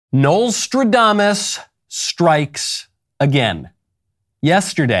Nostradamus strikes again.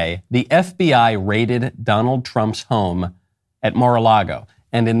 Yesterday, the FBI raided Donald Trump's home at Mar-a-Lago.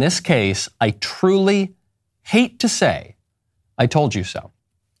 And in this case, I truly hate to say, I told you so.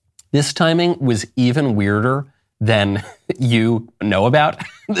 This timing was even weirder than you know about.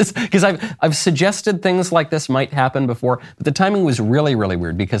 Because I've suggested things like this might happen before, but the timing was really, really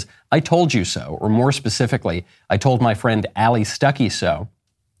weird because I told you so, or more specifically, I told my friend Allie Stuckey so,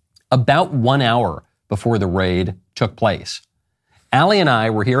 about 1 hour before the raid took place. Allie and I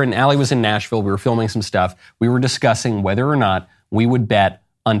were here, and Allie was in Nashville. We were filming some stuff. We were discussing whether or not we would bet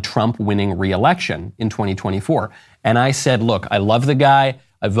on Trump winning re-election in 2024. And I said, look, I love the guy.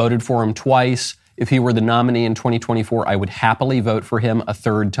 I voted for him twice. If he were the nominee in 2024, I would happily vote for him a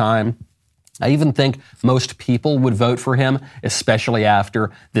third time. I even think most people would vote for him, especially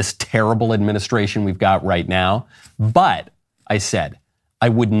after this terrible administration we've got right now. But I said, I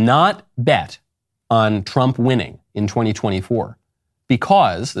would not bet on Trump winning in 2024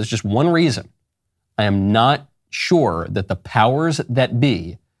 because there's just one reason. I am not sure that the powers that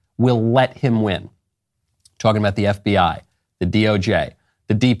be will let him win. Talking about the FBI, the DOJ,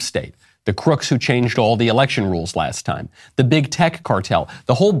 the deep state, the crooks who changed all the election rules last time, the big tech cartel,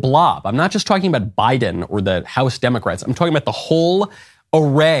 the whole blob. I'm not just talking about Biden or the House Democrats. I'm talking about the whole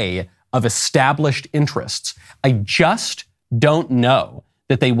array of established interests. I just don't know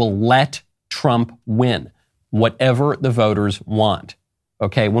that they will let Trump win, whatever the voters want.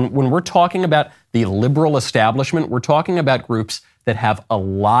 Okay, when we're talking about the liberal establishment, we're talking about groups that have a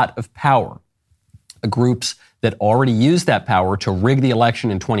lot of power, groups that already used that power to rig the election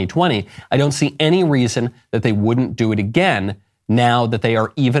in 2020. I don't see any reason that they wouldn't do it again now that they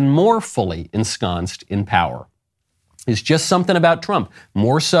are even more fully ensconced in power. It's just something about Trump,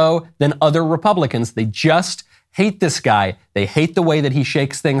 more so than other Republicans. They just hate this guy. They hate the way that he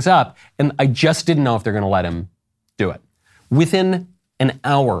shakes things up. And I just didn't know if they're going to let him do it. Within an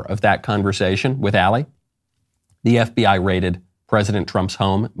hour of that conversation with Allie, the FBI raided President Trump's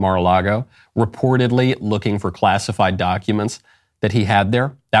home, Mar-a-Lago, reportedly looking for classified documents that he had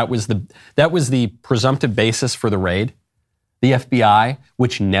there. That was the presumptive basis for the raid. The FBI,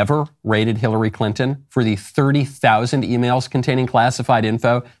 which never raided Hillary Clinton for the 30,000 emails containing classified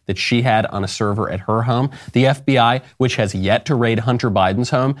info that she had on a server at her home. The FBI, which has yet to raid Hunter Biden's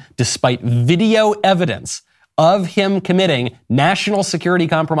home, despite video evidence of him committing national security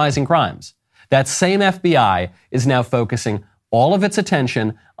compromising crimes. That same FBI is now focusing all of its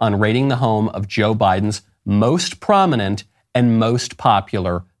attention on raiding the home of Joe Biden's most prominent and most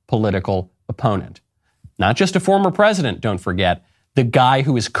popular political opponent. Not just a former president, don't forget, the guy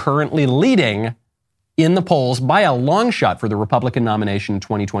who is currently leading in the polls by a long shot for the Republican nomination in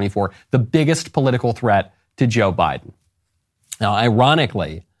 2024, the biggest political threat to Joe Biden. Now,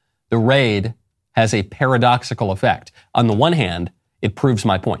 ironically, the raid has a paradoxical effect. On the one hand, it proves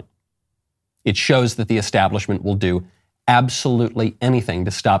my point. It shows that the establishment will do absolutely anything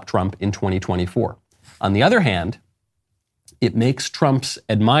to stop Trump in 2024. On the other hand, it makes Trump's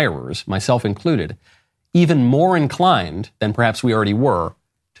admirers, myself included, even more inclined than perhaps we already were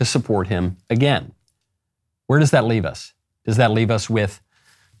to support him again. Where does that leave us? Does that leave us with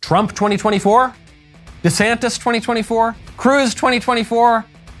Trump 2024? DeSantis 2024? Cruz 2024?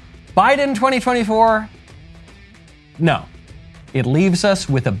 Biden 2024? No. It leaves us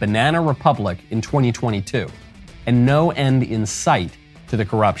with a banana republic in 2022 and no end in sight to the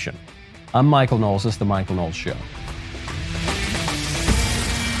corruption. I'm Michael Knowles. This is The Michael Knowles Show.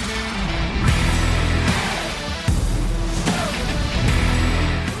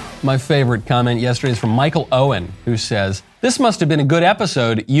 My favorite comment yesterday is from Michael Owen, who says, "This must have been a good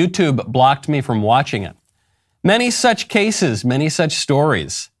episode. YouTube blocked me from watching it." Many such cases, many such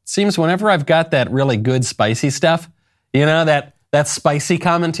stories. It seems whenever I've got that really good spicy stuff, you know, that spicy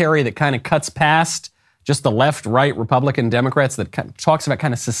commentary that kind of cuts past just the left, right, Republican, Democrats, that talks about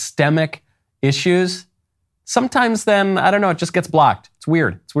kind of systemic issues, sometimes then, I don't know, it just gets blocked. It's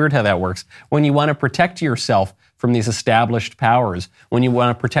weird. It's weird how that works. When you want to protect yourself from these established powers, when you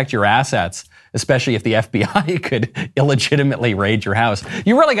want to protect your assets, especially if the FBI could illegitimately raid your house,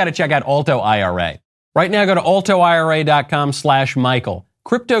 you really got to check out Alto IRA. Right now, go to altoira.com/Michael.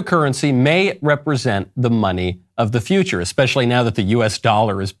 Cryptocurrency may represent the money of the future, especially now that the US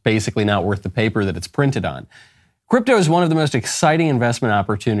dollar is basically not worth the paper that it's printed on. Crypto is one of the most exciting investment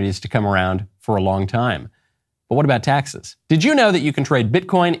opportunities to come around for a long time. But what about taxes? Did you know that you can trade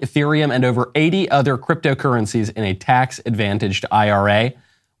Bitcoin, Ethereum, and over 80 other cryptocurrencies in a tax-advantaged IRA?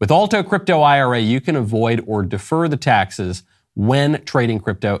 With Alto Crypto IRA, you can avoid or defer the taxes when trading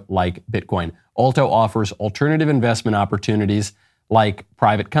crypto like Bitcoin. Alto offers alternative investment opportunities like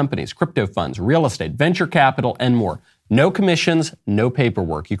private companies, crypto funds, real estate, venture capital, and more. No commissions, no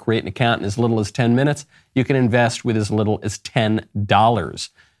paperwork. You create an account in as little as 10 minutes. You can invest with as little as $10.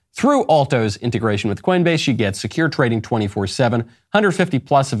 Through Alto's integration with Coinbase, you get secure trading 24/7, 150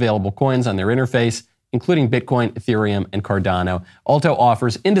 plus available coins on their interface, including Bitcoin, Ethereum, and Cardano. Alto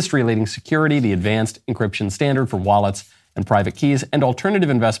offers industry-leading security, the advanced encryption standard for wallets and private keys, and alternative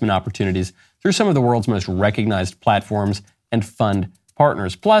investment opportunities through some of the world's most recognized platforms and fund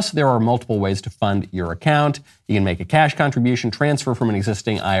partners. Plus, there are multiple ways to fund your account. You can make a cash contribution, transfer from an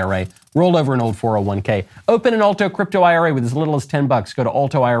existing IRA, roll over an old 401k, open an Alto crypto IRA with as little as $10. Go to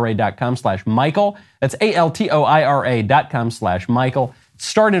altoira.com/Michael. That's ALTOIRA.com/Michael.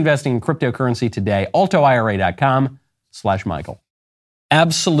 Start investing in cryptocurrency today. altoira.com/Michael.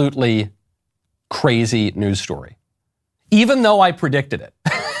 Absolutely crazy news story. Even though I predicted it.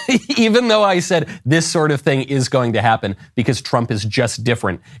 Even though I said this sort of thing is going to happen because Trump is just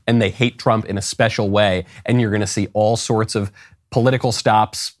different and they hate Trump in a special way, and you're going to see all sorts of political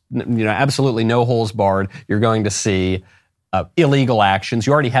stops, absolutely no holes barred. You're going to see illegal actions.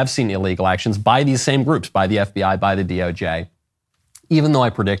 You already have seen illegal actions by these same groups, by the FBI, by the DOJ. Even though I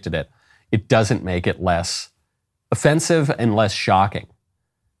predicted it, it doesn't make it less offensive and less shocking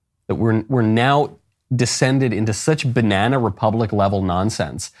that we're now descended into such banana republic level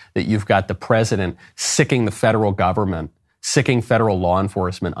nonsense that you've got the president sicking the federal government, sicking federal law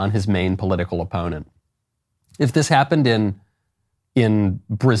enforcement on his main political opponent. If this happened in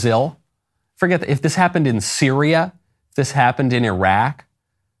Brazil, if this happened in Syria, if this happened in Iraq,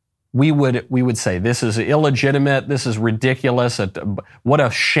 we would say this is illegitimate, this is ridiculous, what a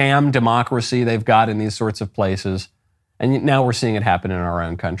sham democracy they've got in these sorts of places. And now we're seeing it happen in our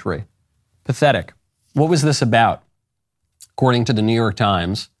own country. Pathetic. What was this about? According to the New York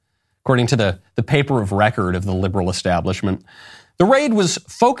Times, according to the paper of record of the liberal establishment, the raid was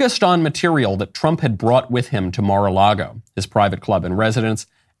focused on material that Trump had brought with him to Mar-a-Lago, his private club and residence,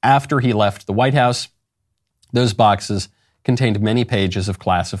 after he left the White House. Those boxes contained many pages of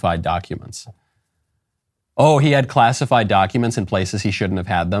classified documents. Oh, he had classified documents in places he shouldn't have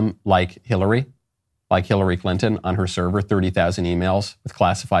had them, like Hillary Clinton on her server, 30,000 emails with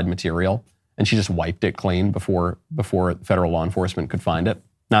classified material. And she just wiped it clean before federal law enforcement could find it.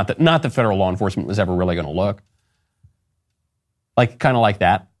 Not that federal law enforcement was ever really going to look. Kind of like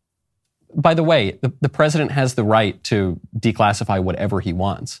that. By the way, the president has the right to declassify whatever he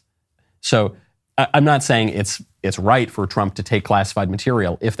wants. So I'm not saying it's right for Trump to take classified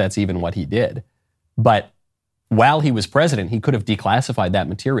material if that's even what he did. But while he was president, he could have declassified that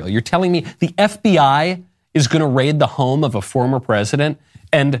material. You're telling me the FBI is going to raid the home of a former president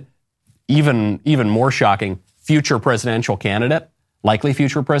and even more shocking, future presidential candidate, likely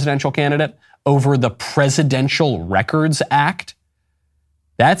future presidential candidate, over the Presidential Records Act?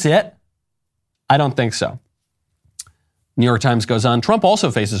 That's it? I don't think so. New York Times goes on, Trump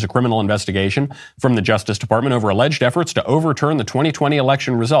also faces a criminal investigation from the Justice Department over alleged efforts to overturn the 2020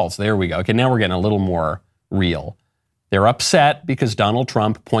 election results. There we go. Okay, now we're getting a little more real. They're upset because Donald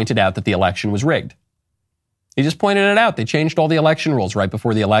Trump pointed out that the election was rigged. He just pointed it out. They changed all the election rules right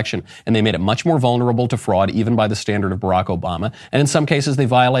before the election, and they made it much more vulnerable to fraud, even by the standard of Barack Obama. And in some cases, they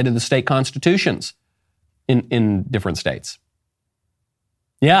violated the state constitutions in different states.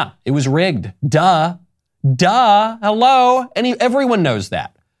 Yeah, it was rigged. Duh. Hello. And everyone knows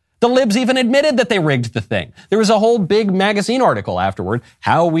that. The libs even admitted that they rigged the thing. There was a whole big magazine article afterward,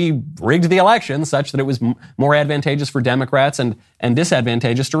 how we rigged the election such that it was more advantageous for Democrats and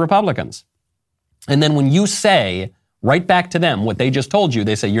disadvantageous to Republicans. And then when you say right back to them what they just told you,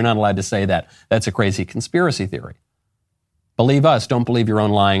 they say, you're not allowed to say that. That's a crazy conspiracy theory. Believe us, don't believe your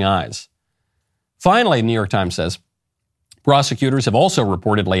own lying eyes. Finally, New York Times says, prosecutors have also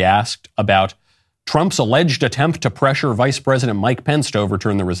reportedly asked about Trump's alleged attempt to pressure Vice President Mike Pence to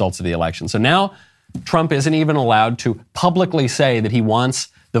overturn the results of the election. So now Trump isn't even allowed to publicly say that he wants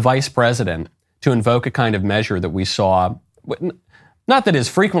the vice president to invoke a kind of measure that we saw, not that is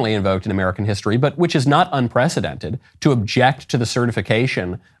frequently invoked in American history, but which is not unprecedented, to object to the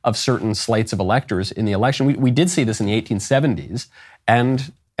certification of certain slates of electors in the election. We did see this in the 1870s,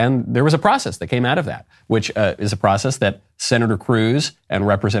 and there was a process that came out of that, which is a process that Senator Cruz and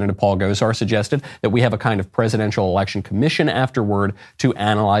Representative Paul Gosar suggested, that we have a kind of presidential election commission afterward to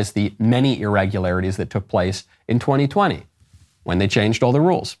analyze the many irregularities that took place in 2020 when they changed all the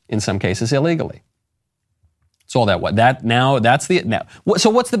rules, in some cases illegally. So all so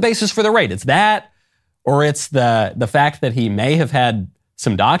what's the basis for the raid? It's that, or it's the fact that he may have had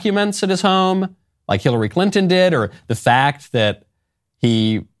some documents at his home, like Hillary Clinton did, or the fact that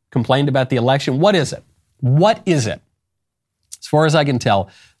he complained about the election. What is it? As far as I can tell,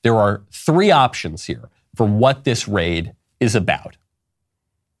 there are three options here for what this raid is about.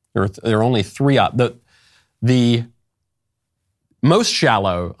 There are only three. The most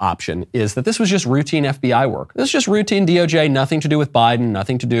shallow option is that this was just routine FBI work. This is just routine DOJ, nothing to do with Biden,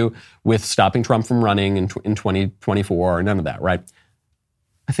 nothing to do with stopping Trump from running in 2024, none of that, right?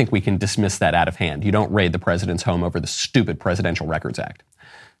 I think we can dismiss that out of hand. You don't raid the president's home over the stupid Presidential Records Act.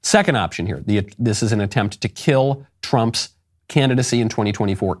 Second option here, this is an attempt to kill Trump's candidacy in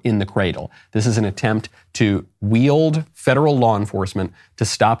 2024 in the cradle. This is an attempt to wield federal law enforcement to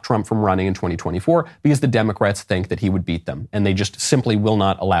stop Trump from running in 2024 because the Democrats think that he would beat them, and they just simply will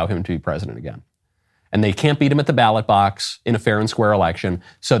not allow him to be president again. And they can't beat him at the ballot box in a fair and square election,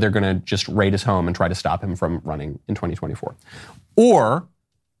 so they're going to just raid his home and try to stop him from running in 2024. Or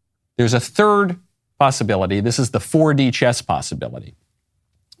there's a third possibility. This is the 4D chess possibility,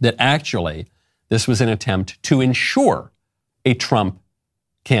 that actually this was an attempt to ensure a Trump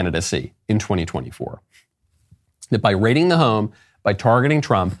candidacy in 2024. That by raiding the home, by targeting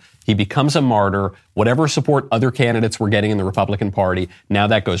Trump, he becomes a martyr. Whatever support other candidates were getting in the Republican Party, now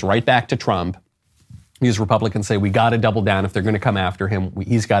that goes right back to Trump. These Republicans say, we got to double down. If they're going to come after him,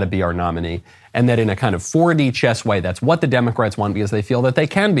 he's got to be our nominee. And that in a kind of 4D chess way, that's what the Democrats want because they feel that they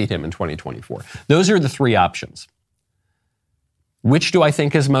can beat him in 2024. Those are the three options. Which do I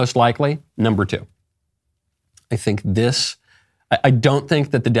think is most likely? Number two. I don't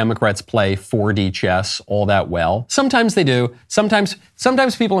think that the Democrats play 4D chess all that well. Sometimes they do. Sometimes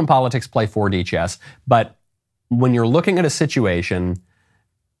people in politics play 4D chess. But when you're looking at a situation,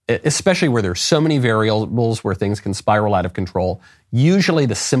 especially where there's so many variables where things can spiral out of control, usually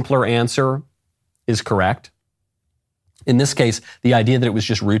the simpler answer is correct. In this case, the idea that it was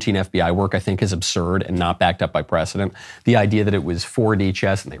just routine FBI work, I think, is absurd and not backed up by precedent. The idea that it was 4D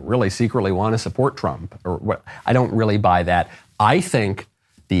chess and they really secretly want to support Trump, I don't really buy that. I think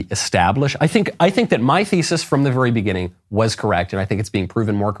that my thesis from the very beginning was correct, and I think it's being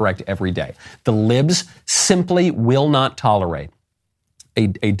proven more correct every day. The libs simply will not tolerate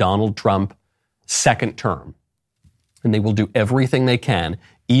a Donald Trump second term, and they will do everything they can,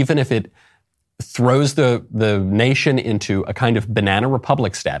 even if it throws the nation into a kind of banana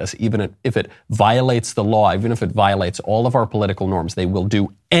republic status, even if it violates the law, even if it violates all of our political norms. They will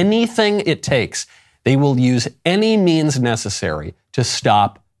do anything it takes. They will use any means necessary to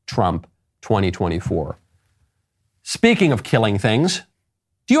stop Trump 2024. Speaking of killing things,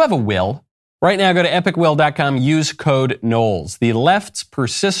 do you have a will? Right now, go to epicwill.com, use code Knowles. The left's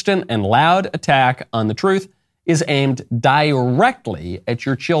persistent and loud attack on the truth is aimed directly at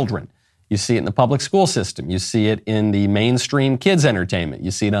your children. You see it in the public school system. You see it in the mainstream kids' entertainment.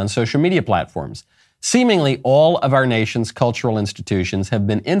 You see it on social media platforms. Seemingly all of our nation's cultural institutions have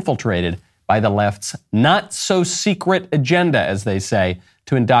been infiltrated by the left's not-so-secret agenda, as they say,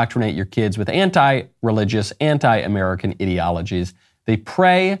 to indoctrinate your kids with anti-religious, anti-American ideologies. They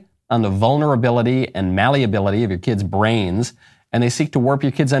prey on the vulnerability and malleability of your kids' brains, and they seek to warp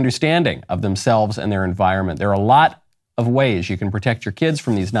your kids' understanding of themselves and their environment. There are a lot of ways you can protect your kids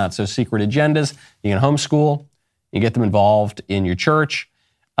from these not-so-secret agendas. You can homeschool, you get them involved in your church,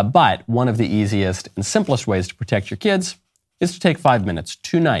 but one of the easiest and simplest ways to protect your kids is to take 5 minutes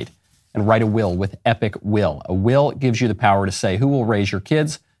tonight and write a will with Epic Will. A will gives you the power to say who will raise your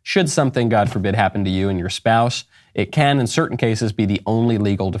kids should something, God forbid, happen to you and your spouse. It can, in certain cases, be the only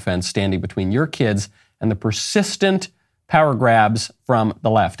legal defense standing between your kids and the persistent power grabs from the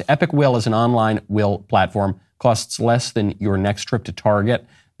left. Epic Will is an online will platform, costs less than your next trip to Target.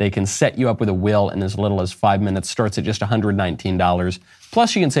 They can set you up with a will in as little as 5 minutes, starts at just $119.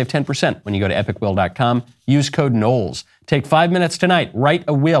 Plus, you can save 10% when you go to epicwill.com. Use code Knowles. Take 5 minutes tonight. Write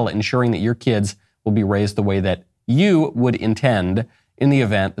a will ensuring that your kids will be raised the way that you would intend in the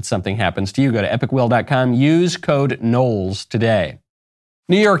event that something happens to you. Go to epicwill.com. Use code Knowles today.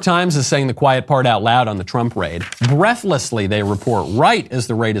 New York Times is saying the quiet part out loud on the Trump raid. Breathlessly, they report right as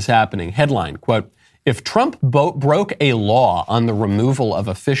the raid is happening. Headline, quote, if Trump broke a law on the removal of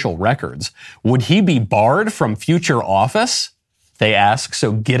official records, would he be barred from future office? They ask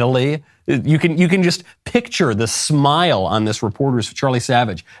so giddily. You can just picture the smile on this reporter's, Charlie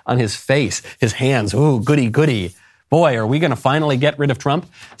Savage, on his face, his hands. Ooh, goody, goody. Boy, are we going to finally get rid of Trump?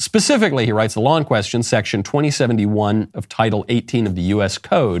 Specifically, he writes, the law in question, Section 2071 of Title 18 of the U.S.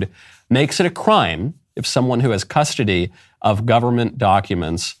 Code, makes it a crime if someone who has custody of government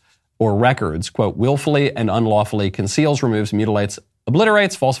documents or records, quote, willfully and unlawfully conceals, removes, mutilates,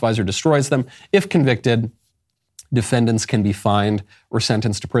 obliterates, falsifies, or destroys them. If convicted, defendants can be fined or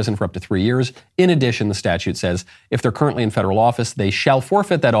sentenced to prison for up to 3 years. In addition, the statute says if they're currently in federal office, they shall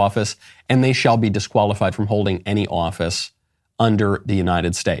forfeit that office and they shall be disqualified from holding any office under the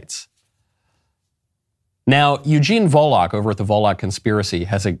United States. Now, Eugene Volokh over at the Volokh Conspiracy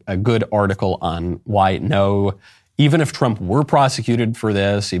has a good article on why even if Trump were prosecuted for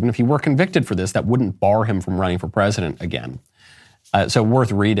this, even if he were convicted for this, that wouldn't bar him from running for president again. So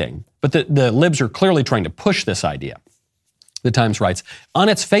worth reading. But the libs are clearly trying to push this idea. The Times writes, on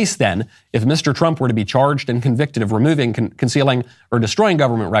its face then, if Mr. Trump were to be charged and convicted of removing, concealing, or destroying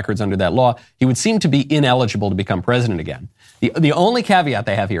government records under that law, he would seem to be ineligible to become president again. The only caveat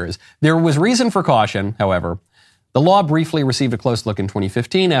they have here is there was reason for caution, however. The law briefly received a close look in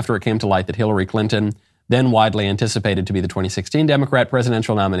 2015 after it came to light that Hillary Clinton, then widely anticipated to be the 2016 Democrat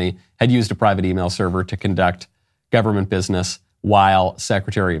presidential nominee, had used a private email server to conduct government business while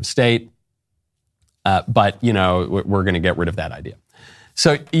Secretary of State. But, we're going to get rid of that idea.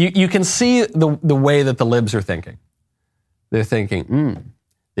 So you can see the way that the libs are thinking. They're thinking,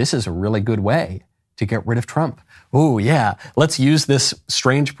 this is a really good way to get rid of Trump. Oh, yeah, let's use this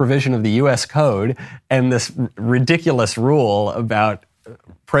strange provision of the U.S. Code and this ridiculous rule about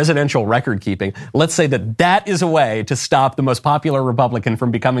presidential record keeping. Let's say that is a way to stop the most popular Republican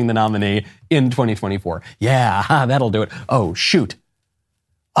from becoming the nominee in 2024. Yeah, that'll do it. Oh, shoot.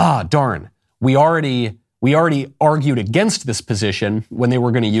 Darn. We already argued against this position when they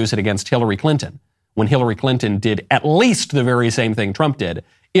were going to use it against Hillary Clinton, when Hillary Clinton did at least the very same thing Trump did,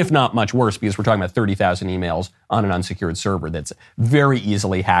 if not much worse, because we're talking about 30,000 emails on an unsecured server that's very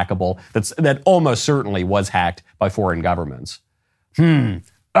easily hackable, that almost certainly was hacked by foreign governments. Darn.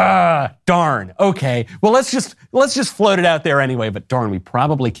 Okay. Well, let's just float it out there anyway, but darn, we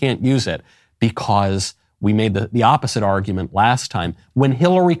probably can't use it because we made the opposite argument last time when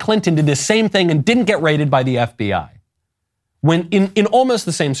Hillary Clinton did the same thing and didn't get raided by the FBI. When in almost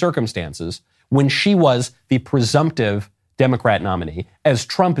the same circumstances, when she was the presumptive Democrat nominee, as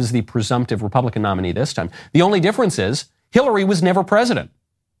Trump is the presumptive Republican nominee this time. The only difference is Hillary was never president.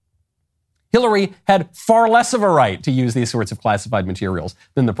 Hillary had far less of a right to use these sorts of classified materials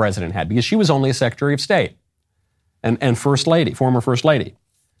than the president had because she was only a Secretary of State and First Lady, former First Lady.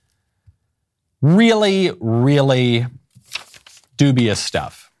 Really, really dubious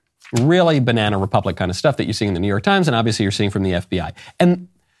stuff. Really banana republic kind of stuff that you see in the New York Times and obviously you're seeing from the FBI. And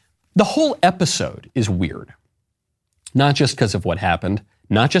the whole episode is weird. Not just because of what happened,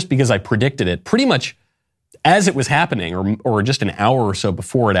 not just because I predicted it pretty much as it was happening or just an hour or so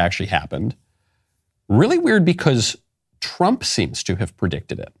before it actually happened. Really weird because Trump seems to have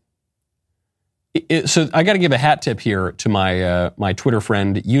predicted it. So I got to give a hat tip here to my Twitter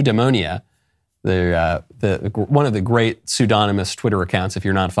friend Eudaimonia, one of the great pseudonymous Twitter accounts. If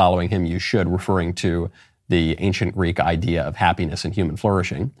you're not following him, you should, referring to the ancient Greek idea of happiness and human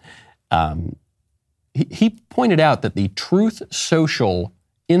flourishing. He pointed out that the Truth Social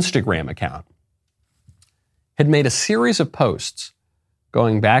Instagram account had made a series of posts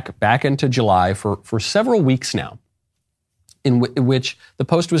going back into July for several weeks now, in which the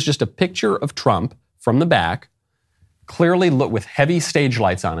post was just a picture of Trump from the back, clearly with heavy stage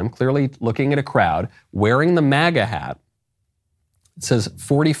lights on him, clearly looking at a crowd, wearing the MAGA hat. It says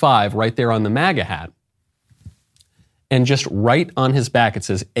 45 right there on the MAGA hat. And just right on his back, it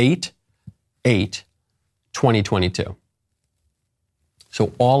says 8/8/2022.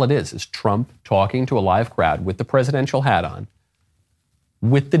 So all it is Trump talking to a live crowd with the presidential hat on,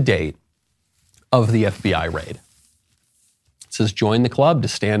 with the date of the FBI raid. It says, join the club to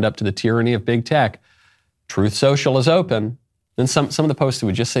stand up to the tyranny of big tech. Truth Social is open. Then some of the posts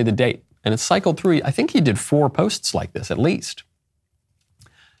would just say the date. And it cycled through. I think he did 4 posts like this, at least.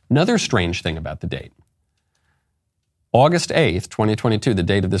 Another strange thing about the date. August 8th, 2022, the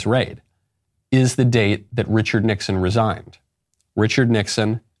date of this raid, is the date that Richard Nixon resigned. Richard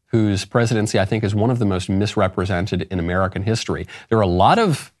Nixon, whose presidency I think is one of the most misrepresented in American history. There are a lot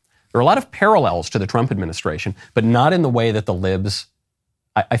of parallels to the Trump administration, but not in the way that the libs,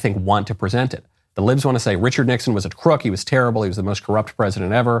 I think, want to present it. The libs want to say Richard Nixon was a crook, he was terrible, he was the most corrupt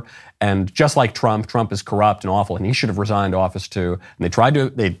president ever, and just like Trump is corrupt and awful, and he should have resigned office too. And they tried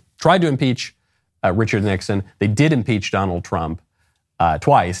to impeach Richard Nixon. They did impeach Donald Trump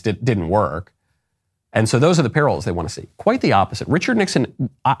twice. Didn't work. And so those are the parallels they want to see. Quite the opposite. Richard Nixon,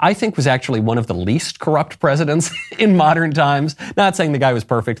 I think, was actually one of the least corrupt presidents in modern times. Not saying the guy was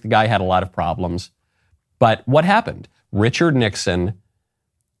perfect. The guy had a lot of problems. But what happened? Richard Nixon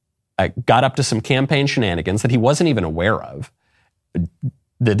got up to some campaign shenanigans that he wasn't even aware of.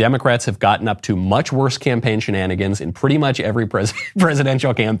 The Democrats have gotten up to much worse campaign shenanigans in pretty much every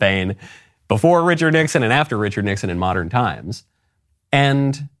presidential campaign before Richard Nixon and after Richard Nixon in modern times.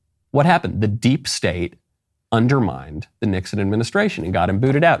 And what happened? The deep state undermined the Nixon administration and got him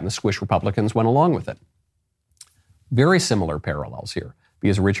booted out, and the squish Republicans went along with it. Very similar parallels here,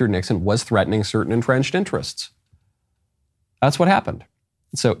 because Richard Nixon was threatening certain entrenched interests. That's what happened.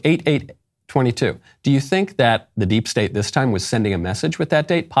 So 8/8/22. Do you think that the deep state this time was sending a message with that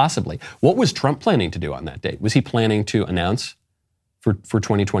date? Possibly. What was Trump planning to do on that date? Was he planning to announce for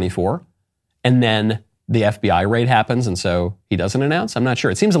 2024? And then the FBI raid happens, and so he doesn't announce? I'm not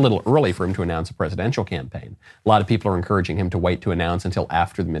sure. It seems a little early for him to announce a presidential campaign. A lot of people are encouraging him to wait to announce until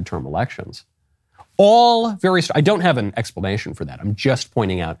after the midterm elections. All very, I don't have an explanation for that. I'm just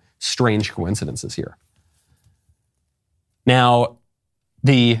pointing out strange coincidences here. Now,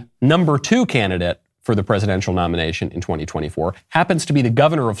 the number 2 candidate for the presidential nomination in 2024 happens to be the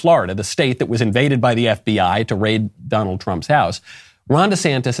governor of Florida, the state that was invaded by the FBI to raid Donald Trump's house. Ron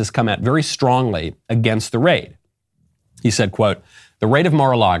DeSantis has come out very strongly against the raid. He said, quote, "The raid of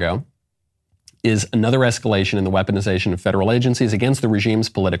Mar-a-Lago is another escalation in the weaponization of federal agencies against the regime's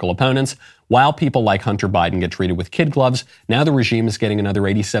political opponents. While people like Hunter Biden get treated with kid gloves, now the regime is getting another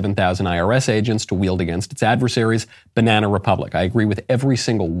 87,000 IRS agents to wield against its adversaries. Banana Republic." I agree with every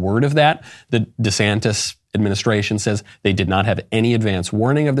single word of that. The DeSantis administration says they did not have any advance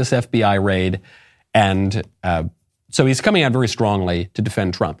warning of this FBI raid. And so he's coming out very strongly to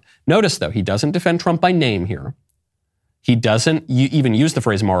defend Trump. Notice, though, he doesn't defend Trump by name here. He doesn't even use the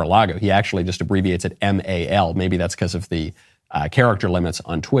phrase Mar-a-Lago. He actually just abbreviates it MAL. Maybe that's because of the character limits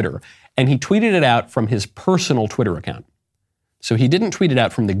on Twitter. And he tweeted it out from his personal Twitter account. So he didn't tweet it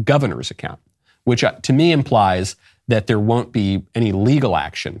out from the governor's account, which to me implies that there won't be any legal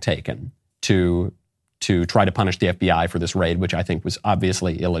action taken to try to punish the FBI for this raid, which I think was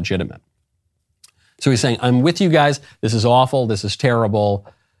obviously illegitimate. So he's saying, I'm with you guys. This is awful. This is terrible.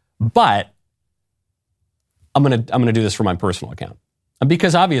 But I'm gonna do this for my personal account.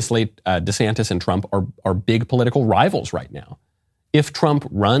 Because obviously DeSantis and Trump are big political rivals right now. If Trump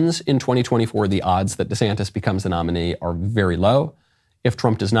runs in 2024, the odds that DeSantis becomes the nominee are very low. If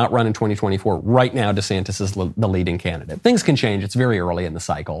Trump does not run in 2024, right now DeSantis is the leading candidate. Things can change. It's very early in the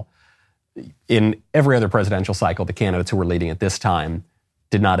cycle. In every other presidential cycle, the candidates who were leading at this time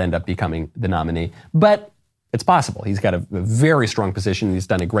did not end up becoming the nominee. But it's possible. He's got a very strong position. He's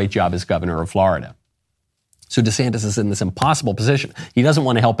done a great job as governor of Florida. So DeSantis is in this impossible position. He doesn't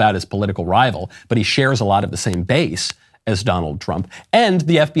want to help out his political rival, but he shares a lot of the same base as Donald Trump. And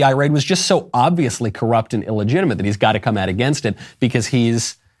the FBI raid was just so obviously corrupt and illegitimate that he's got to come out against it because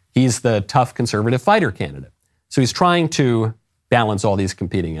he's the tough conservative fighter candidate. So he's trying to balance all these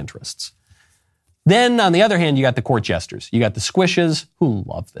competing interests. Then, on the other hand, you got the court jesters. You got the squishes who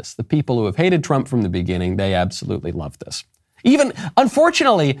love this. The people who have hated Trump from the beginning, they absolutely love this. Even,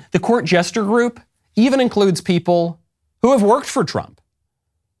 unfortunately, the court jester group even includes people who have worked for Trump.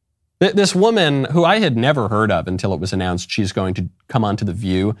 This woman who I had never heard of until it was announced she's going to come onto The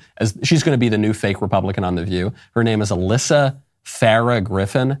View, as she's going to be the new fake Republican on The View. Her name is Alyssa Farah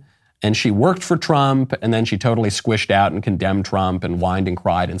Griffin, and she worked for Trump, and then she totally squished out and condemned Trump and whined and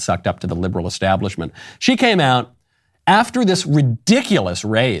cried and sucked up to the liberal establishment. She came out after this ridiculous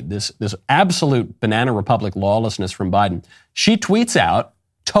raid, this absolute banana republic lawlessness from Biden. She tweets out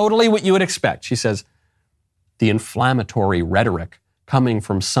totally what you would expect. She says, "The inflammatory rhetoric coming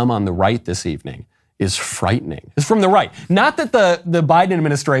from some on the right this evening is frightening." It's from the right. Not that the Biden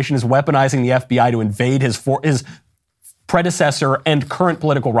administration is weaponizing the FBI to invade his predecessor and current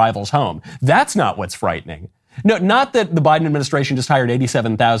political rival's home. That's not what's frightening. No, not that the Biden administration just hired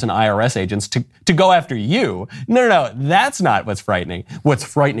 87,000 IRS agents to go after you. No, that's not what's frightening. What's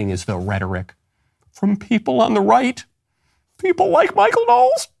frightening is the rhetoric from people on the right. People like Michael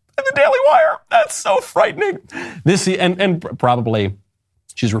Knowles and the Daily Wire. That's so frightening. And probably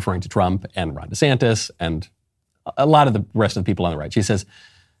she's referring to Trump and Ron DeSantis and a lot of the rest of the people on the right. She says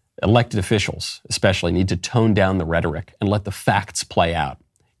elected officials especially need to tone down the rhetoric and let the facts play out.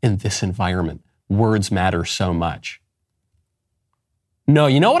 In this environment, words matter so much. No,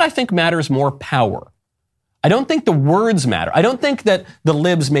 you know what I think matters more? Power. I don't think the words matter. I don't think that the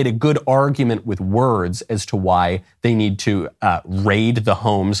libs made a good argument with words as to why they need to raid the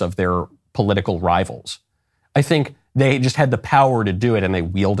homes of their political rivals. I think they just had the power to do it and they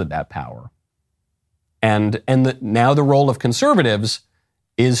wielded that power. And now the role of conservatives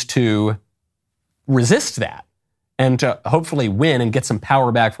is to resist that and to hopefully win and get some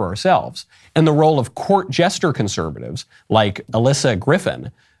power back for ourselves. And the role of court jester conservatives like Alyssa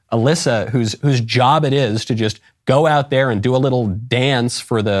Griffin, whose job it is to just go out there and do a little dance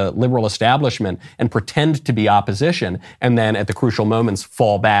for the liberal establishment and pretend to be opposition, and then at the crucial moments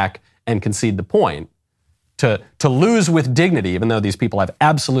fall back and concede the point, to lose with dignity, even though these people have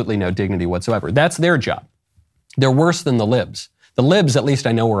absolutely no dignity whatsoever. That's their job. They're worse than the libs. The libs, at least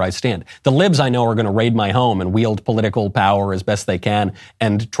I know where I stand. The libs I know are going to raid my home and wield political power as best they can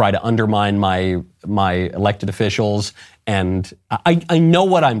and try to undermine my elected officials. And I know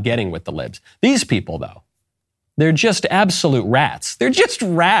what I'm getting with the libs. These people, though, they're just absolute rats. They're just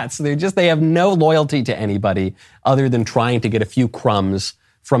rats. They have no loyalty to anybody other than trying to get a few crumbs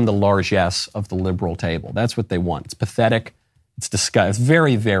from the largesse of the liberal table. That's what they want. It's pathetic. It's disgusting. It's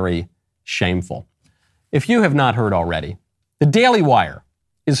very, very shameful. If you have not heard already, the Daily Wire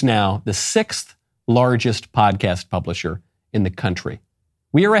is now the 6th largest podcast publisher in the country.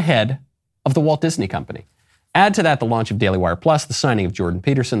 We are ahead of the Walt Disney Company. Add to that the launch of Daily Wire Plus, the signing of Jordan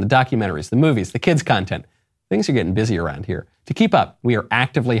Peterson, the documentaries, the movies, the kids' content. Things are getting busy around here. To keep up, we are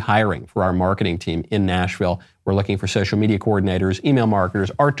actively hiring for our marketing team in Nashville. We're looking for social media coordinators, email marketers,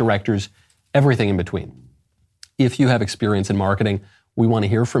 art directors, everything in between. If you have experience in marketing, we want to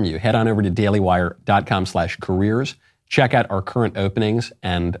hear from you. Head on over to dailywire.com/careers. Check out our current openings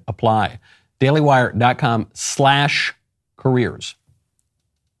and apply. dailywire.com/careers.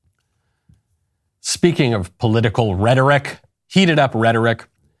 Speaking of political rhetoric, heated up rhetoric,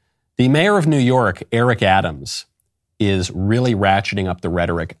 the mayor of New York, Eric Adams, is really ratcheting up the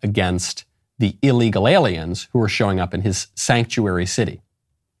rhetoric against the illegal aliens who are showing up in his sanctuary city.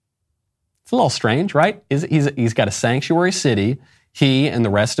 It's a little strange, right? He's got a sanctuary city. He and the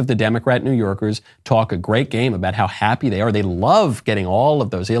rest of the Democrat New Yorkers talk a great game about how happy they are. They love getting all of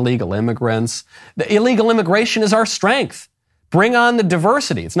those illegal immigrants. The illegal immigration is our strength. Bring on the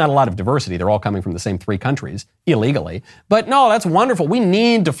diversity. It's not a lot of diversity. They're all coming from the same 3 countries illegally. But no, that's wonderful. We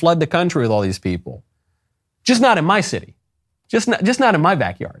need to flood the country with all these people. Just not in my city. Just not in my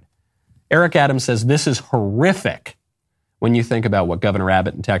backyard. Eric Adams says this is horrific when you think about what Governor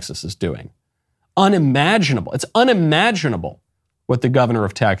Abbott in Texas is doing. Unimaginable. It's unimaginable what the governor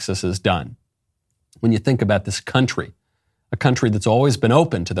of Texas has done. When you think about this country, a country that's always been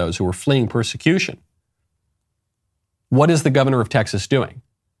open to those who are fleeing persecution. What is the governor of Texas doing?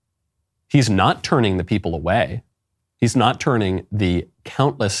 He's not turning the people away. He's not turning the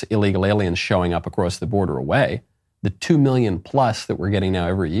countless illegal aliens showing up across the border away, the 2 million plus that we're getting now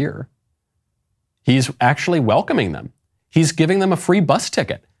every year. He's actually welcoming them. He's giving them a free bus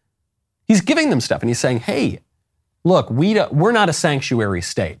ticket. He's giving them stuff, and he's saying, hey, look, we're not a sanctuary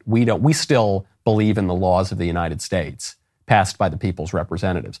state. We still believe in the laws of the United States passed by the people's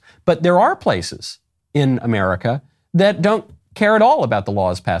representatives. But there are places in America that don't care at all about the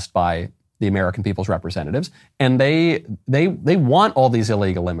laws passed by the American people's representatives, and they want all these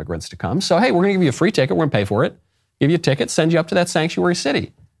illegal immigrants to come. So, hey, we're going to give you a free ticket. We're going to pay for it. Give you a ticket, send you up to that sanctuary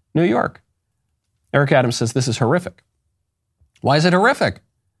city, New York. Eric Adams says this is horrific. Why is it horrific?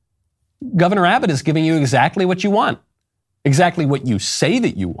 Governor Abbott is giving you exactly what you want, exactly what you say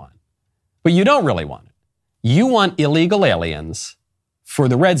that you want, but you don't really want it. You want illegal aliens for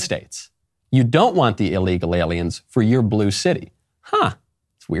the red states. You don't want the illegal aliens for your blue city.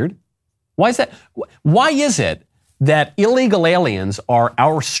 It's weird. Why is that? Why is it that illegal aliens are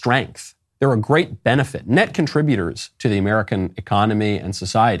our strength? They're a great benefit, net contributors to the American economy and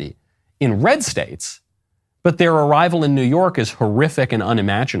society in red states, but their arrival in New York is horrific and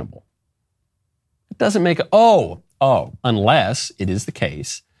unimaginable. It doesn't make, unless it is the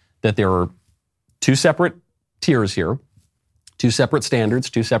case that there are 2 separate tiers here, 2 separate standards,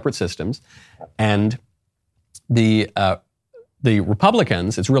 2 separate systems, and the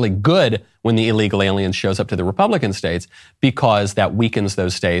Republicans, it's really good when the illegal alien shows up to the Republican states because that weakens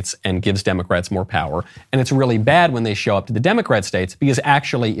those states and gives Democrats more power. And it's really bad when they show up to the Democrat states because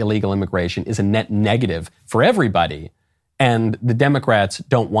actually illegal immigration is a net negative for everybody. And the Democrats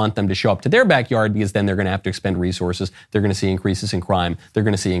don't want them to show up to their backyard because then they're going to have to expend resources. They're going to see increases in crime. They're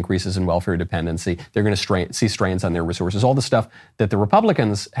going to see increases in welfare dependency. They're going to see strains on their resources, all the stuff that the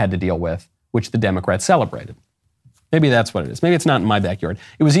Republicans had to deal with, which the Democrats celebrated. Maybe that's what it is. Maybe it's not in my backyard.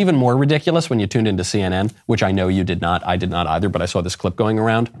 It was even more ridiculous when you tuned into CNN, which I know you did not. I did not either, but I saw this clip going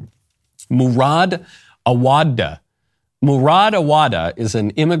around. Murad Awada. Murad Awada is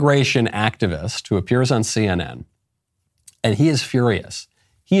an immigration activist who appears on CNN, and he is furious.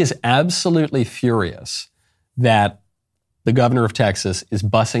 He is absolutely furious that the governor of Texas is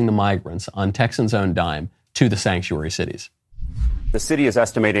busing the migrants on Texans' own dime to the sanctuary cities. The city is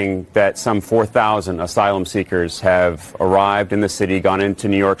estimating that some 4,000 asylum seekers have arrived in the city, gone into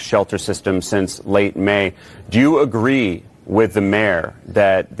New York's shelter system since late May. Do you agree with the mayor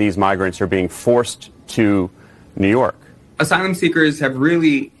that these migrants are being forced to New York? Asylum seekers have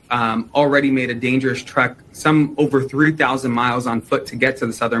really already made a dangerous trek, some over 3,000 miles on foot to get to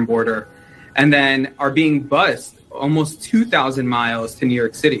the southern border, and then are being bused almost 2,000 miles to New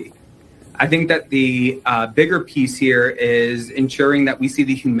York City. I think that the bigger piece here is ensuring that we see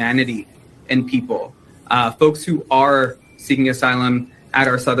the humanity in people. Folks who are seeking asylum at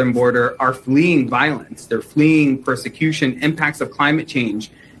our southern border are fleeing violence. They're fleeing persecution, impacts of climate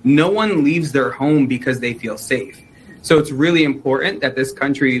change. No one leaves their home because they feel safe. So it's really important that this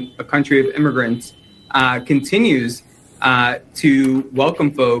country, a country of immigrants, continues to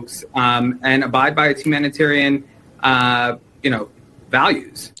welcome folks and abide by its humanitarian,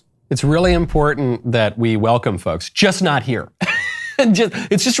 values. It's really important that we welcome folks, just not here.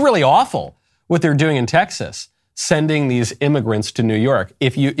 It's just really awful what they're doing in Texas, sending these immigrants to New York.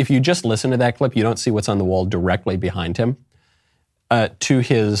 If you just listen to that clip, you don't see what's on the wall directly behind him. To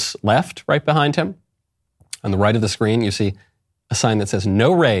his left, right behind him, on the right of the screen, you see a sign that says,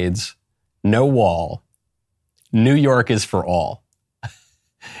 "No raids, no wall. New York is for all."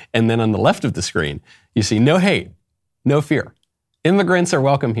 And then on the left of the screen, you see, "No hate, no fear. Immigrants are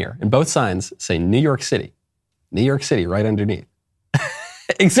welcome here." And both signs say New York City. New York City right underneath.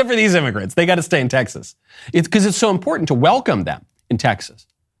 Except for these immigrants. They got to stay in Texas. It's because it's so important to welcome them in Texas.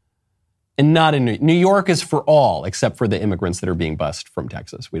 And not in New York is for all, except for the immigrants that are being bused from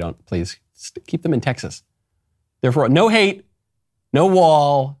Texas. Please keep them in Texas. Therefore, no hate, no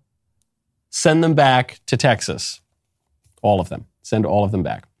wall. Send them back to Texas. All of them. Send all of them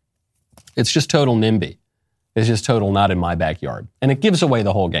back. It's just total NIMBY. It's just total not in my backyard. And it gives away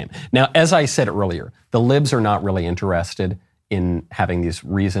the whole game. Now, as I said earlier, the libs are not really interested in having these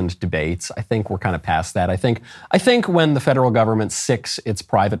reasoned debates. I think we're kind of past that. I think when the federal government sicks its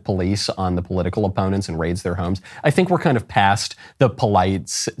private police on the political opponents and raids their homes, I think we're kind of past the polite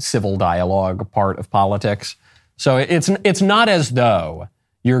civil dialogue part of politics. So it's not as though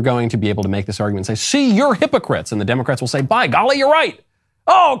you're going to be able to make this argument and say, "See, you're hypocrites." And the Democrats will say, "By golly, you're right.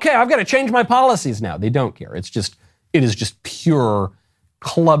 Oh, okay, I've got to change my policies now." They don't care. It is just pure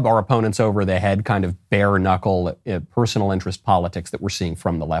club our opponents over the head, kind of bare knuckle personal interest politics that we're seeing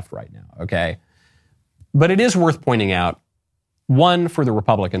from the left right now, okay? But it is worth pointing out, one, for the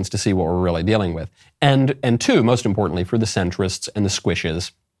Republicans to see what we're really dealing with, and two, most importantly, for the centrists and the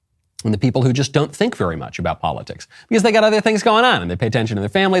squishes and the people who just don't think very much about politics because they got other things going on and they pay attention to their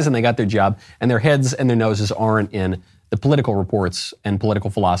families and they got their job and their heads and their noses aren't in the political reports and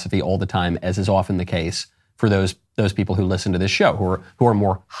political philosophy all the time, as is often the case for those people who listen to this show, who are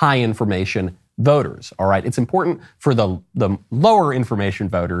more high information voters. All right, it's important for the lower information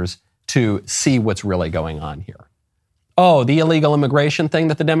voters to see what's really going on here. Oh, the illegal immigration thing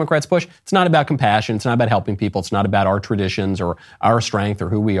that the Democrats push, it's not about compassion, it's not about helping people, it's not about our traditions or our strength or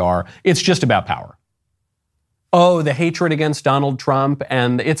who we are. It's just about power. Oh, the hatred against Donald Trump,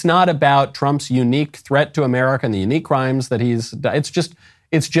 and it's not about Trump's unique threat to America and the unique crimes that he's done. It's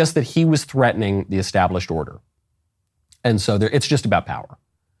just that he was threatening the established order. And so it's just about power.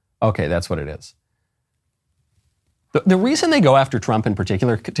 Okay, that's what it is. The reason they go after Trump in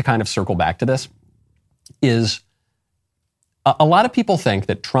particular, to kind of circle back to this, is a lot of people think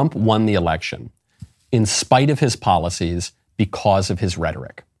that Trump won the election in spite of his policies because of his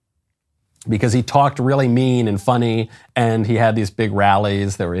rhetoric. Because he talked really mean and funny, and he had these big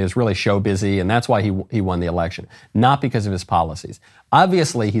rallies that he was really show busy, and that's why he won the election, not because of his policies.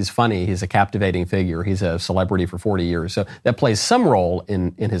 Obviously, he's funny, he's a captivating figure, he's a celebrity for 40 years, so that plays some role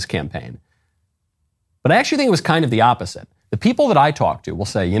in his campaign. But I actually think it was kind of the opposite. The people that I talk to will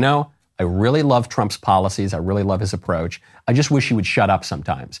say, I really love Trump's policies, I really love his approach, I just wish he would shut up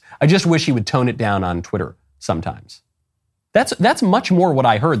sometimes. I just wish he would tone it down on Twitter sometimes. That's much more what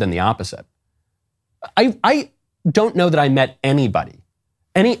I heard than the opposite. I don't know that I met anybody,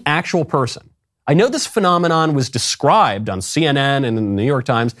 any actual person. I know this phenomenon was described on CNN and in the New York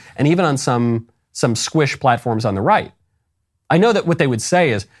Times and even on some squish platforms on the right. I know that what they would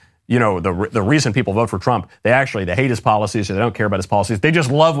say is, the reason people vote for Trump, they hate his policies, or they don't care about his policies. They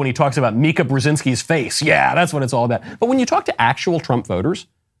just love when he talks about Mika Brzezinski's face. Yeah, that's what it's all about. But when you talk to actual Trump voters,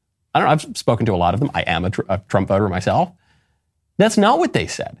 I don't know, I've spoken to a lot of them. I am a Trump voter myself. That's not what they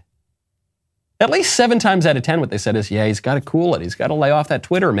said. At least 7 times out of 10, what they said is, yeah, he's got to cool it. He's got to lay off that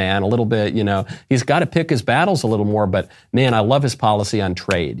Twitter, man, a little bit. He's got to pick his battles a little more. But man, I love his policy on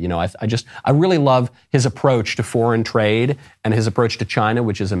trade. I really love his approach to foreign trade and his approach to China,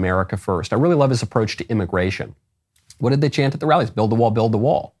 which is America first. I really love his approach to immigration. What did they chant at the rallies? Build the wall, build the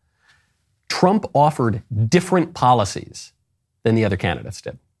wall. Trump offered different policies than the other candidates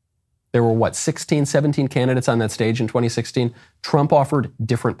did. There were 16, 17 candidates on that stage in 2016. Trump offered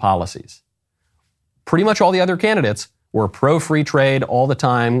different policies. Pretty much all the other candidates were pro-free trade all the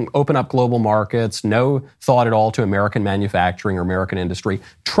time, open up global markets, no thought at all to American manufacturing or American industry.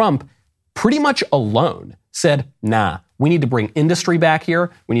 Trump, pretty much alone, said, nah, We need to bring industry back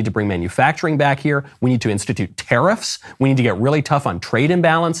here. We need to bring manufacturing back here. We need to institute tariffs. We need to get really tough on trade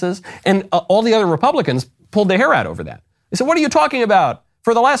imbalances. And all the other Republicans pulled their hair out over that. They said, what are you talking about?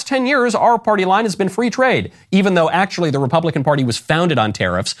 For the last 10 years, our party line has been free trade, even though actually the Republican Party was founded on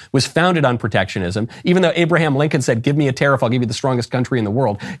tariffs, was founded on protectionism, even though Abraham Lincoln said, give me a tariff, I'll give you the strongest country in the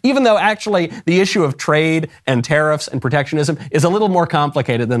world, even though actually the issue of trade and tariffs and protectionism is a little more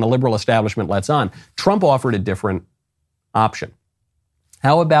complicated than the liberal establishment lets on. Trump offered a different option.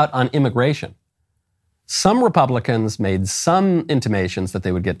 How about on immigration? Some Republicans made some intimations that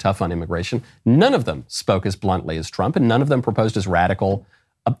they would get tough on immigration. None of them spoke as bluntly as Trump, and none of them proposed as radical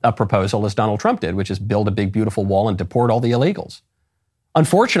a proposal as Donald Trump did, which is build a big, beautiful wall and deport all the illegals.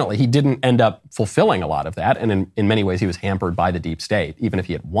 Unfortunately, he didn't end up fulfilling a lot of that, and in many ways he was hampered by the deep state, even if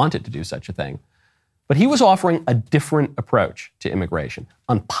he had wanted to do such a thing. But he was offering a different approach to immigration,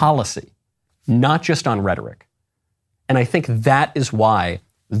 on policy, not just on rhetoric. And I think that is why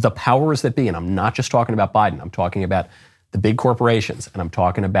the powers that be, and I'm not just talking about Biden, I'm talking about the big corporations, and I'm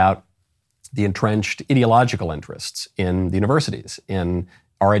talking about the entrenched ideological interests in the universities, in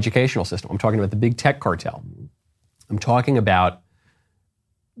our educational system. I'm talking about the big tech cartel. I'm talking about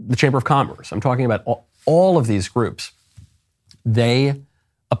the Chamber of Commerce. I'm talking about all of these groups. They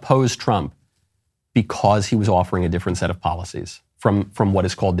opposed Trump because he was offering a different set of policies from what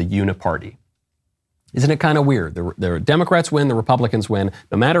is called the uniparty. Isn't it kind of weird? The Democrats win, the Republicans win.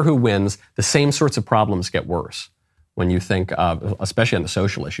 No matter who wins, the same sorts of problems get worse. When you think of, especially on the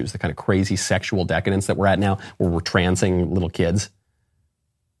social issues, the kind of crazy sexual decadence that we're at now, where we're transing little kids.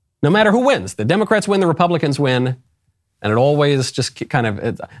 No matter who wins, the Democrats win, the Republicans win, and it always just kind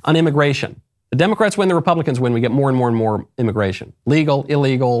of, on immigration. The Democrats win, the Republicans win, we get more and more and more immigration. Legal,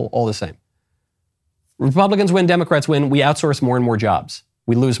 illegal, all the same. Republicans win, Democrats win, we outsource more and more jobs.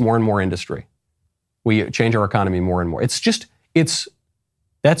 We lose more and more industry. We change our economy more and more.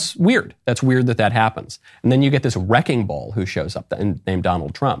 That's weird. That's weird that happens. And then you get this wrecking ball who shows up named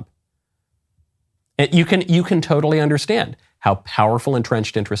Donald Trump. And you can totally understand how powerful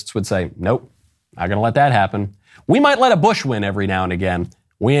entrenched interests would say, nope, not going to let that happen. We might let a Bush win every now and again.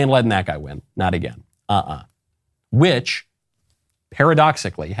 We ain't letting that guy win. Not again. Which,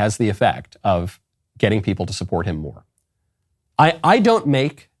 paradoxically, has the effect of getting people to support him more. I don't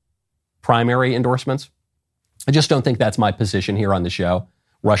make primary endorsements. I just don't think that's my position here on the show.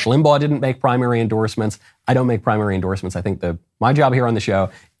 Rush Limbaugh didn't make primary endorsements. I don't make primary endorsements. I think my job here on the show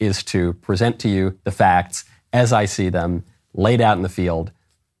is to present to you the facts as I see them, laid out in the field,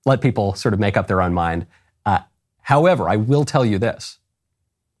 let people sort of make up their own mind. However, I will tell you this.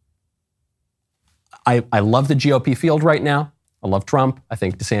 I love the GOP field right now. I love Trump. I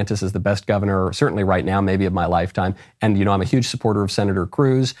think DeSantis is the best governor, certainly right now, maybe of my lifetime. And, I'm a huge supporter of Senator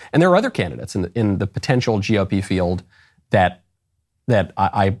Cruz. And there are other candidates in the potential GOP field that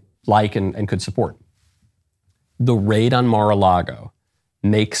I like and could support. The raid on Mar-a-Lago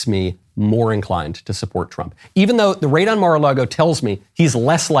makes me more inclined to support Trump. Even though the raid on Mar-a-Lago tells me he's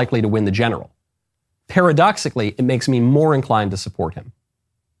less likely to win the general. Paradoxically, it makes me more inclined to support him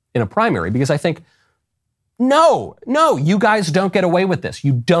in a primary because I think, no, you guys don't get away with this.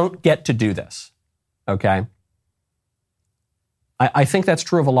 You don't get to do this, okay? I think that's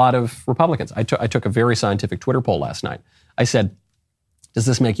true of a lot of Republicans. I took a very scientific Twitter poll last night. I said, does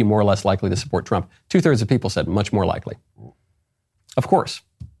this make you more or less likely to support Trump? 2/3 of people said much more likely. Of course.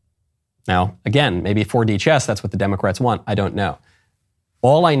 Now, again, maybe 4D chess, that's what the Democrats want. I don't know.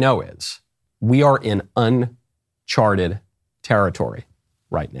 All I know is we are in uncharted territory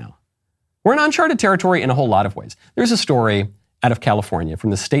right now. We're in uncharted territory in a whole lot of ways. There's a story out of California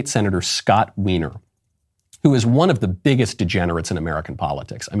from the state senator Scott Wiener, who is one of the biggest degenerates in American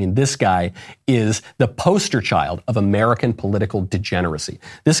politics. I mean, this guy is the poster child of American political degeneracy.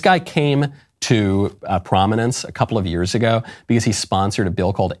 This guy came to prominence a couple of years ago because he sponsored a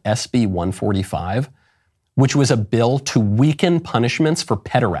bill called SB 145, which was a bill to weaken punishments for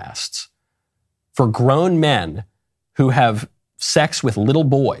pederasts, for grown men who have sex with little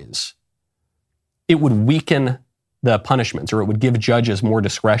boys. It would weaken the punishments, or it would give judges more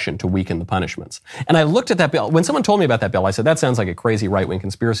discretion to weaken the punishments. And I looked at that bill. When someone told me about that bill, I said, that sounds like a crazy right-wing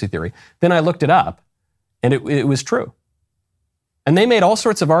conspiracy theory. Then I looked it up, and it was true. And they made all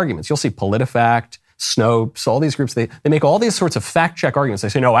sorts of arguments. You'll see PolitiFact, Snopes, all these groups, they make all these sorts of fact-check arguments. They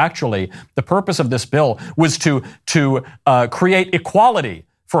say, no, actually, the purpose of this bill was to create equality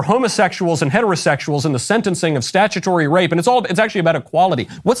for homosexuals and heterosexuals in the sentencing of statutory rape. And it's actually about equality.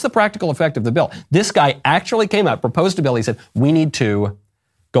 What's the practical effect of the bill? This guy actually came out, proposed a bill. He said, we need to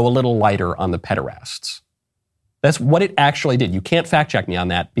go a little lighter on the pederasts. That's what it actually did. You can't fact check me on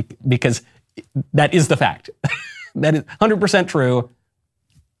that because that is the fact. That is 100% true.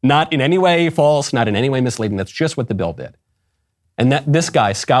 Not in any way false, not in any way misleading. That's just what the bill did. And this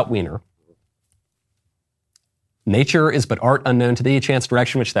guy, Scott Wiener, nature is but art unknown to thee, chance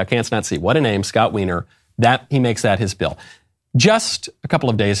direction which thou canst not see. What a name, Scott Wiener. He makes that his bill. Just a couple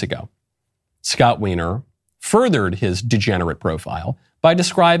of days ago, Scott Wiener furthered his degenerate profile by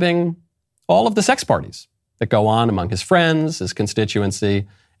describing all of the sex parties that go on among his friends, his constituency,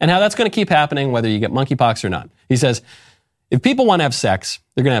 and how that's going to keep happening whether you get monkeypox or not. He says, if people want to have sex,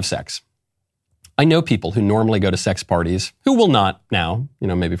 they're going to have sex. I know people who normally go to sex parties, who will not now,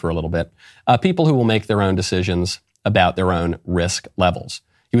 maybe for a little bit, people who will make their own decisions about their own risk levels.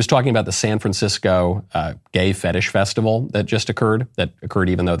 He was talking about the San Francisco gay fetish festival that occurred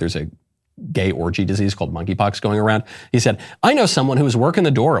even though there's a gay orgy disease called monkeypox going around. He said, I know someone who was working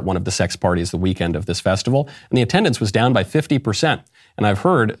the door at one of the sex parties the weekend of this festival, and the attendance was down by 50%. And I've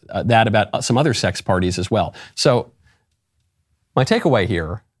heard that about some other sex parties as well. So my takeaway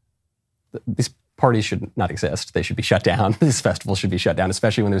here, these parties should not exist. They should be shut down. These festivals should be shut down,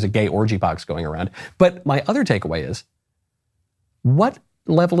 especially when there's a gay orgy box going around. But my other takeaway is, what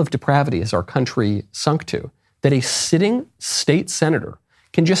level of depravity has our country sunk to that a sitting state senator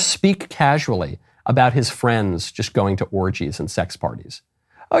can just speak casually about his friends just going to orgies and sex parties?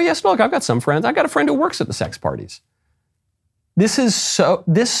 Oh yes, look, I've got some friends. I've got a friend who works at the sex parties.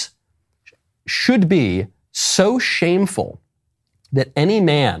 This should be so shameful that any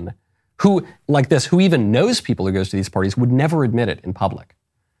man who even knows people who goes to these parties would never admit it in public.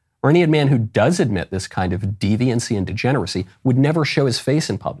 Or any man who does admit this kind of deviancy and degeneracy would never show his face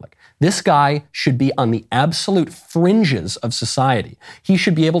in public. This guy should be on the absolute fringes of society. He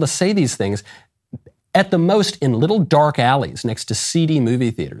should be able to say these things at the most in little dark alleys next to seedy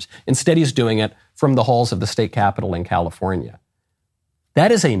movie theaters. Instead, he's doing it from the halls of the state capitol in California.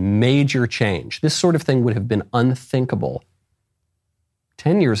 That is a major change. This sort of thing would have been unthinkable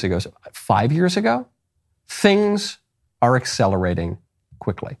 10 years ago, 5 years ago. Things are accelerating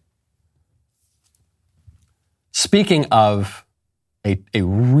quickly. Speaking of a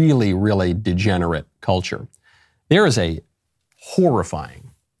really, really degenerate culture, there is a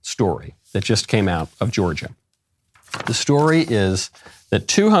horrifying story that just came out of Georgia. The story is that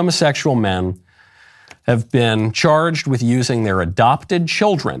 2 homosexual men have been charged with using their adopted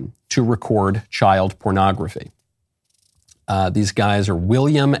children to record child pornography. These guys are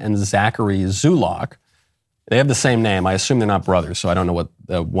William and Zachary Zulok. They have the same name. I assume they're not brothers, so I don't know what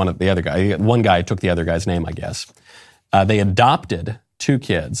one guy took the other guy's name, I guess. They adopted 2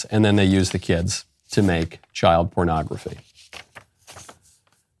 kids, and then they used the kids to make child pornography.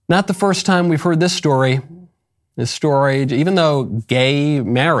 Not the first time we've heard this story. This story, even though gay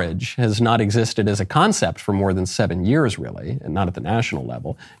marriage has not existed as a concept for more than 7 years, really, and not at the national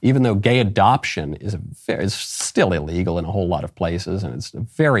level, even though gay adoption is still illegal in a whole lot of places, and it's a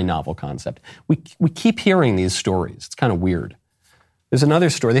very novel concept, we keep hearing these stories. It's kind of weird. There's another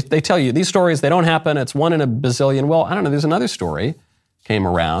story. They tell you these stories, they don't happen. It's 1 in a bazillion. Well, I don't know. There's another story came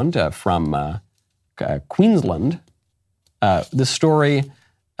around from Queensland. This story,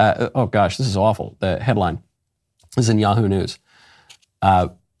 oh gosh, this is awful. The headline. This is in Yahoo News.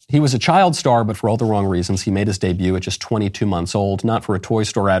 He was a child star, but for all the wrong reasons. He made his debut at just 22 months old, not for a toy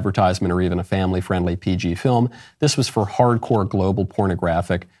store advertisement or even a family-friendly PG film. This was for hardcore global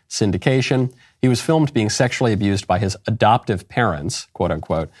pornographic syndication. He was filmed being sexually abused by his adoptive parents, quote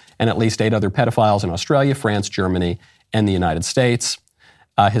unquote, and at least 8 other pedophiles in Australia, France, Germany, and the United States.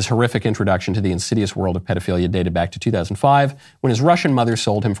 His horrific introduction to the insidious world of pedophilia dated back to 2005, when his Russian mother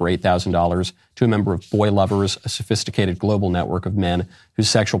sold him for $8,000 to a member of Boy Lovers, a sophisticated global network of men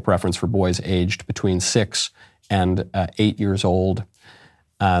whose sexual preference for boys aged between 6 and 8 years old.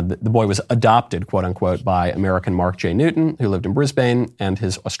 The boy was adopted, quote unquote, by American Mark J. Newton, who lived in Brisbane, and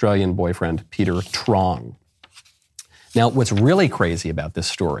his Australian boyfriend, Peter Trong. Now, what's really crazy about this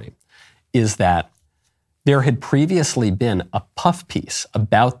story is that there had previously been a puff piece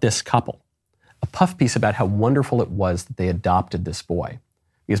about this couple, a puff piece about how wonderful it was that they adopted this boy.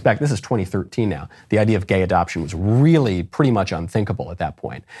 Because this is 2013 now, the idea of gay adoption was really pretty much unthinkable at that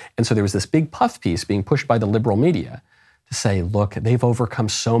point. And so there was this big puff piece being pushed by the liberal media to say, look, they've overcome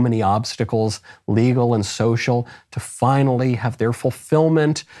so many obstacles, legal and social, to finally have their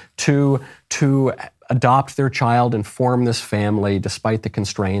fulfillment, to adopt their child and form this family despite the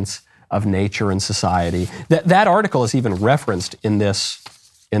constraints of nature and society. That article is even referenced in this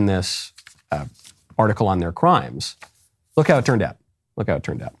article on their crimes. Look how it turned out.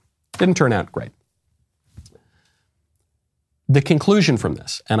 Didn't turn out great. The conclusion from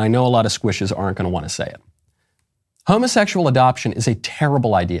this, and I know a lot of squishes aren't going to want to say it, homosexual adoption is a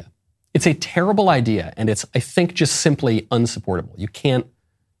terrible idea. It's a terrible idea, and it's, I think, just simply unsupportable. You can't,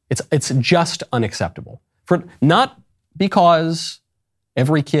 it's just unacceptable. Not because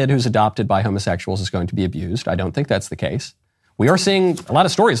every kid who's adopted by homosexuals is going to be abused. I don't think that's the case. We are seeing a lot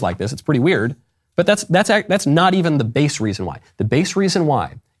of stories like this. It's pretty weird, but that's not even the base reason why. The base reason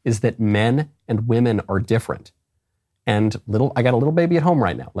why is that men and women are different. And I got a little baby at home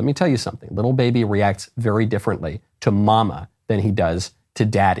right now. Let me tell you something. Little baby reacts very differently to mama than he does to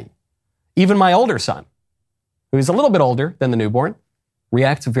daddy. Even my older son, who's a little bit older than the newborn,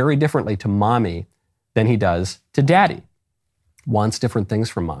 reacts very differently to mommy than he does to daddy. Wants different things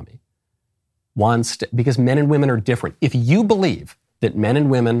from mommy. Because men and women are different. If you believe that men and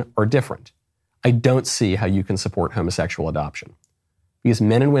women are different, I don't see how you can support homosexual adoption. Because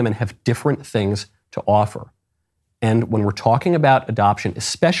men and women have different things to offer. And when we're talking about adoption,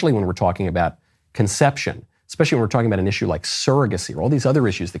 especially when we're talking about conception, especially when we're talking about an issue like surrogacy or all these other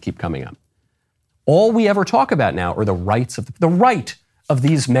issues that keep coming up, all we ever talk about now are the rights of the right of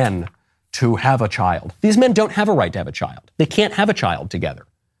these men to have a child. These men don't have a right to have a child. They can't have a child together.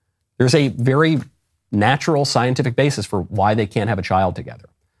 There's a very natural scientific basis for why they can't have a child together.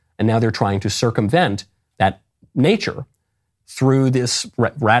 And now they're trying to circumvent that nature through this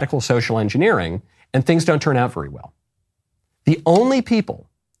radical social engineering, and things don't turn out very well. The only people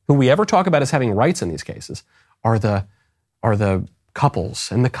who we ever talk about as having rights in these cases are the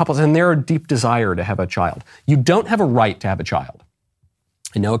couples and their deep desire to have a child. You don't have a right to have a child.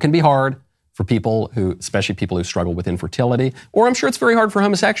 I know it can be hard for people especially people who struggle with infertility, or I'm sure it's very hard for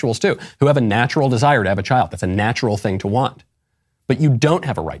homosexuals too, who have a natural desire to have a child. That's a natural thing to want. But you don't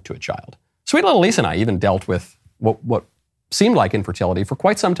have a right to a child. Sweet little Lisa and I even dealt with what seemed like infertility for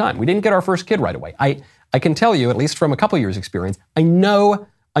quite some time. We didn't get our first kid right away. I can tell you, at least from a couple years' experience, I know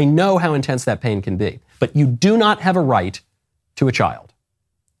how intense that pain can be. But you do not have a right to a child.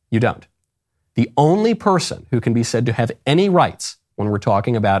 You don't. The only person who can be said to have any rights when we're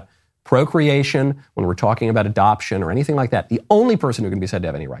talking about procreation, when we're talking about adoption or anything like that, the only person who can be said to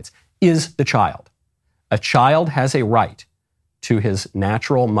have any rights is the child. A child has a right to his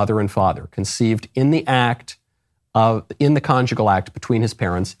natural mother and father, conceived in the conjugal act between his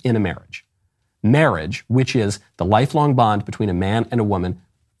parents in a marriage. Marriage, which is the lifelong bond between a man and a woman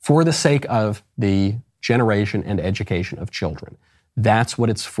for the sake of the generation and education of children. That's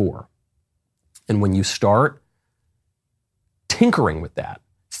what it's for. And when you start tinkering with that,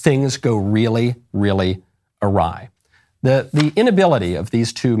 things go really, really awry. The inability of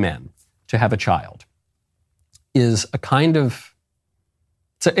these two men to have a child is a kind of,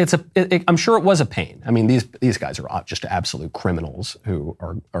 I'm sure it was a pain. I mean, these guys are just absolute criminals who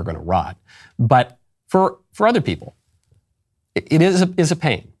are going to rot. But for other people, it is a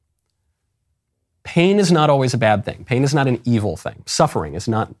pain. Pain is not always a bad thing. Pain is not an evil thing. Suffering is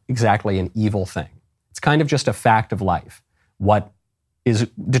not exactly an evil thing. It's kind of just a fact of life. What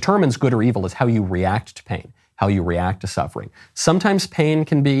determines good or evil is how you react to pain, how you react to suffering. Sometimes pain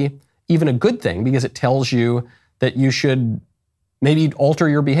can be even a good thing because it tells you that you should maybe alter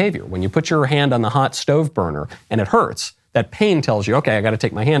your behavior. When you put your hand on the hot stove burner and it hurts, that pain tells you, okay, I got to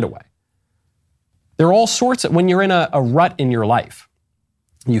take my hand away. There are all sorts when you're in a rut in your life,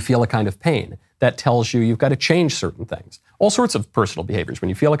 you feel a kind of pain. That tells you you've got to change certain things. All sorts of personal behaviors. When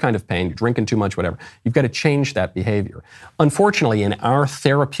you feel a kind of pain, you're drinking too much, whatever, you've got to change that behavior. Unfortunately, in our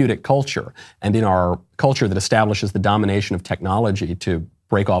therapeutic culture and in our culture that establishes the domination of technology to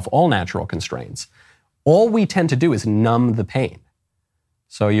break off all natural constraints, all we tend to do is numb the pain.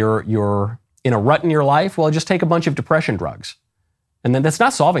 So you're in a rut in your life, well, just take a bunch of depression drugs. And then that's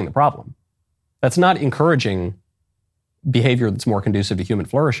not solving the problem. That's not encouraging behavior that's more conducive to human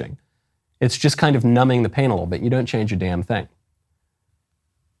flourishing. It's just kind of numbing the pain a little bit. You don't change a damn thing.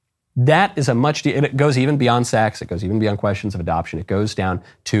 That is it goes even beyond sex. It goes even beyond questions of adoption. It goes down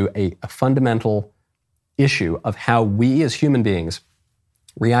to a fundamental issue of how we as human beings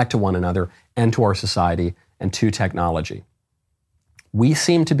react to one another and to our society and to technology. We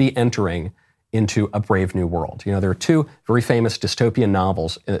seem to be entering into a brave new world. You know, there are two very famous dystopian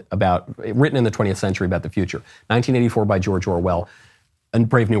novels written in the 20th century about the future. 1984 by George Orwell and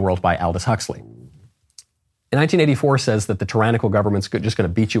Brave New World by Aldous Huxley. In 1984 says that the tyrannical government's just going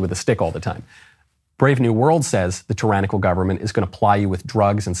to beat you with a stick all the time. Brave New World says the tyrannical government is going to ply you with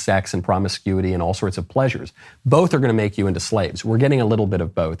drugs and sex and promiscuity and all sorts of pleasures. Both are going to make you into slaves. We're getting a little bit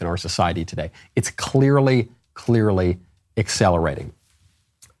of both in our society today. It's clearly accelerating.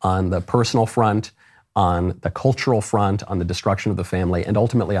 On the personal front, on the cultural front, on the destruction of the family, and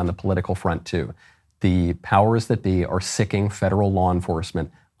ultimately on the political front too. The powers that be are sicking federal law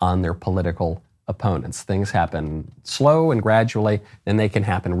enforcement on their political opponents. Things happen slow and gradually, then they can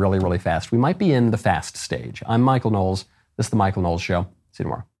happen really, really fast. We might be in the fast stage. I'm Michael Knowles. This is The Michael Knowles Show. See you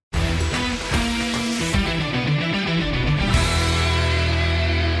tomorrow.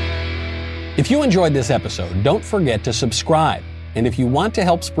 If you enjoyed this episode, don't forget to subscribe. And if you want to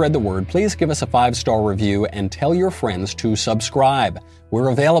help spread the word, please give us a 5-star review and tell your friends to subscribe. We're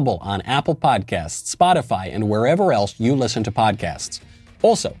available on Apple Podcasts, Spotify, and wherever else you listen to podcasts.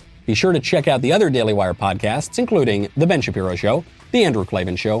 Also, be sure to check out the other Daily Wire podcasts, including The Ben Shapiro Show, The Andrew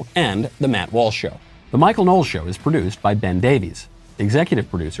Klavan Show, and The Matt Walsh Show. The Michael Knowles Show is produced by Ben Davies. Executive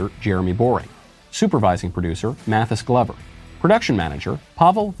producer, Jeremy Boring. Supervising producer, Mathis Glover. Production manager,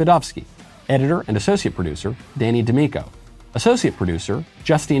 Pavel Vidovsky. Editor and associate producer, Danny D'Amico. Associate producer,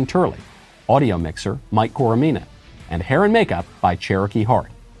 Justine Turley. Audio mixer, Mike Coromina. And hair and makeup by Cherokee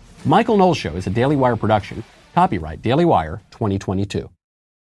Hart. The Michael Knowles Show is a Daily Wire production. Copyright Daily Wire 2022.